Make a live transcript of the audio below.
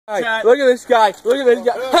Look at this guy. Look at this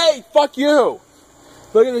guy. Hey, fuck you.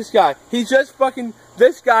 Look at this guy. He just fucking,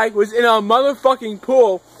 this guy was in our motherfucking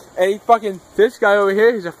pool, and he fucking, this guy over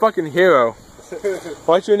here, he's a fucking hero.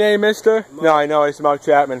 What's your name, mister? No, I know, it's Mark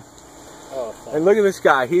Chapman. Oh, and look at this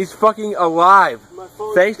guy. He's fucking alive.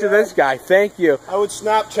 Thanks to this guy. Thank you. I would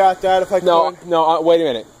Snapchat that if I could. No, wait a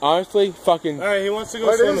minute. Honestly, fucking... Alright, he wants to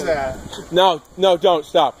go swimming. What is that? No, don't.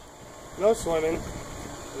 Stop. No swimming.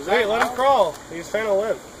 Hey, let him crawl. He's trying to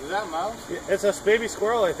live. Is that a mouse? It's a baby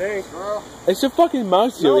squirrel, I think. Squirrel? It's a fucking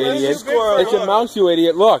mouse, you idiot. It's a squirrel. It's a mouse, you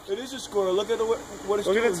idiot. Look. It is a squirrel. Look at what it's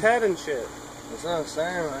doing. Look at its head and shit. That's what I'm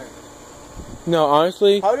saying, right? No,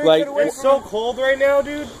 honestly, how did it get away? It's so cold right now,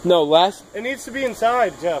 dude. No, it needs to be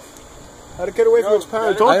inside, Jeff. How to get away from its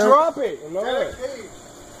parents? Don't drop it. No. Get a cage.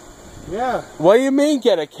 Yeah. What do you mean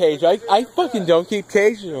get a cage? I fucking don't keep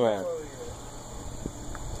cages around.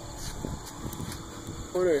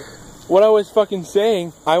 What I was fucking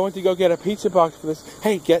saying, I went to go get a pizza box for this.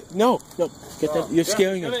 Hey, get that. You're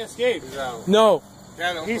scaring him. He's gonna escape. No.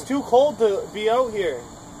 He's too cold to be out here.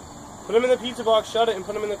 Put him in the pizza box, shut it, and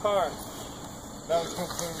put him in the car.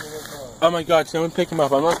 Oh my god, someone pick him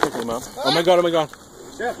up. I'm not picking him up. Oh my god.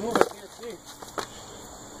 Jeff, move it. I can't see.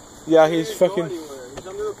 Yeah, he's fucking... He's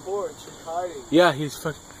under the porch. He's hiding. Yeah, he's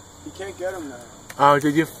fucking... You can't get him now. Oh,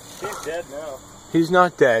 did you... He's dead now. He's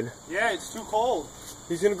not dead. Yeah, it's too cold.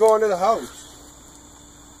 He's gonna go into the house.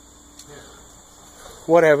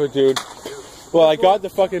 Whatever, dude. Well, I got the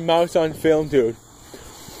fucking mouse on film, dude.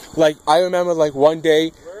 Like, I remember, like, one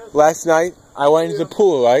day, last night, I went into the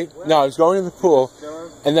pool, right? No, I was going to the pool,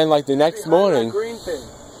 and then, like, the next morning,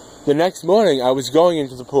 I was going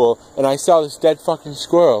into the pool, and I saw this dead fucking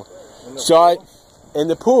squirrel. In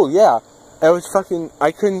the pool, yeah. It was fucking,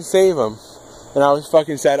 I couldn't save him. And I was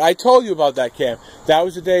fucking sad. I told you about that camp. That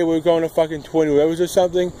was the day we were going to fucking Twin Rivers or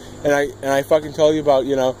something, and I fucking told you about,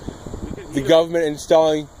 you know, the government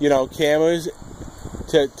installing, you know, cameras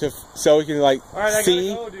so we can, like,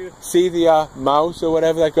 see the mouse or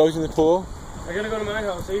whatever that goes in the pool. I gotta go to my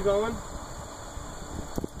house. Are you going?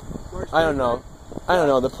 I don't know.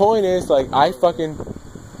 The point is, like, a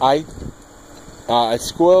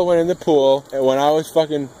squirrel went in the pool, and when I was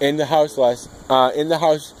fucking in the house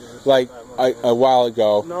like a while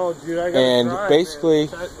ago. No, dude, I gotta drive, basically,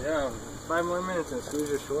 man. Yeah, 5 more minutes and squeeze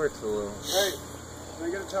your shorts a little. Hey, can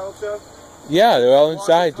I get a towel, Jeff? Yeah, they're all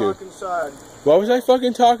inside, dude. Inside. What was I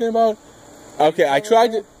fucking talking about? Okay, I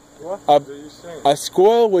tried to... A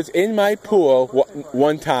squirrel was in my pool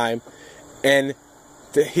one time, and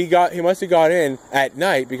he must have got in at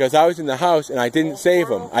night because I was in the house and I didn't save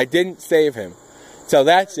him. So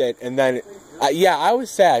that's it. And then, yeah, I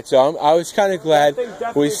was sad. So I was kind of glad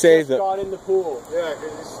we saved him. Got in the pool. Yeah,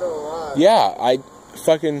 because he's still alive. Yeah,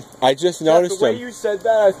 I just noticed him. The way you said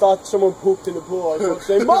that, I thought someone pooped in the pool. I was going to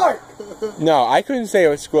say, Mark! No, I couldn't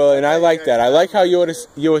save a squirrel, and I like that. I like how you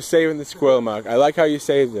were saving the squirrel, Mark. I like how you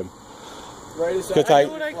saved him. Right, I do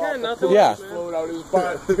what I can, nothing yeah. Out his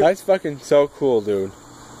butt. That's fucking so cool, dude.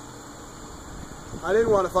 I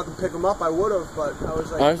didn't want to fucking pick him up. I would have, but I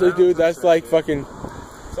was like... Honestly, dude, that's like fucking...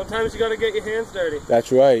 Sometimes you gotta get your hands dirty.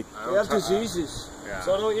 That's right. We have diseases. Yeah.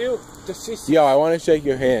 So don't you. Yo, I want to shake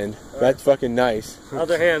your hand. That's fucking nice.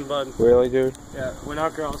 Other hand, bud. Really, dude? Yeah, we're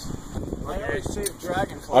not girls. I always save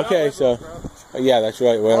dragonfly. Okay, so... Yeah, that's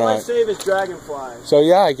right. We're All not. I save is dragonflies. So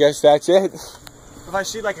yeah, I guess that's it. If I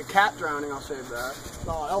see like a cat drowning, I'll save that.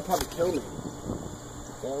 No, that'll probably kill me.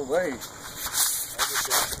 No way.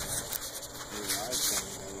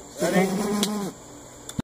 Ready?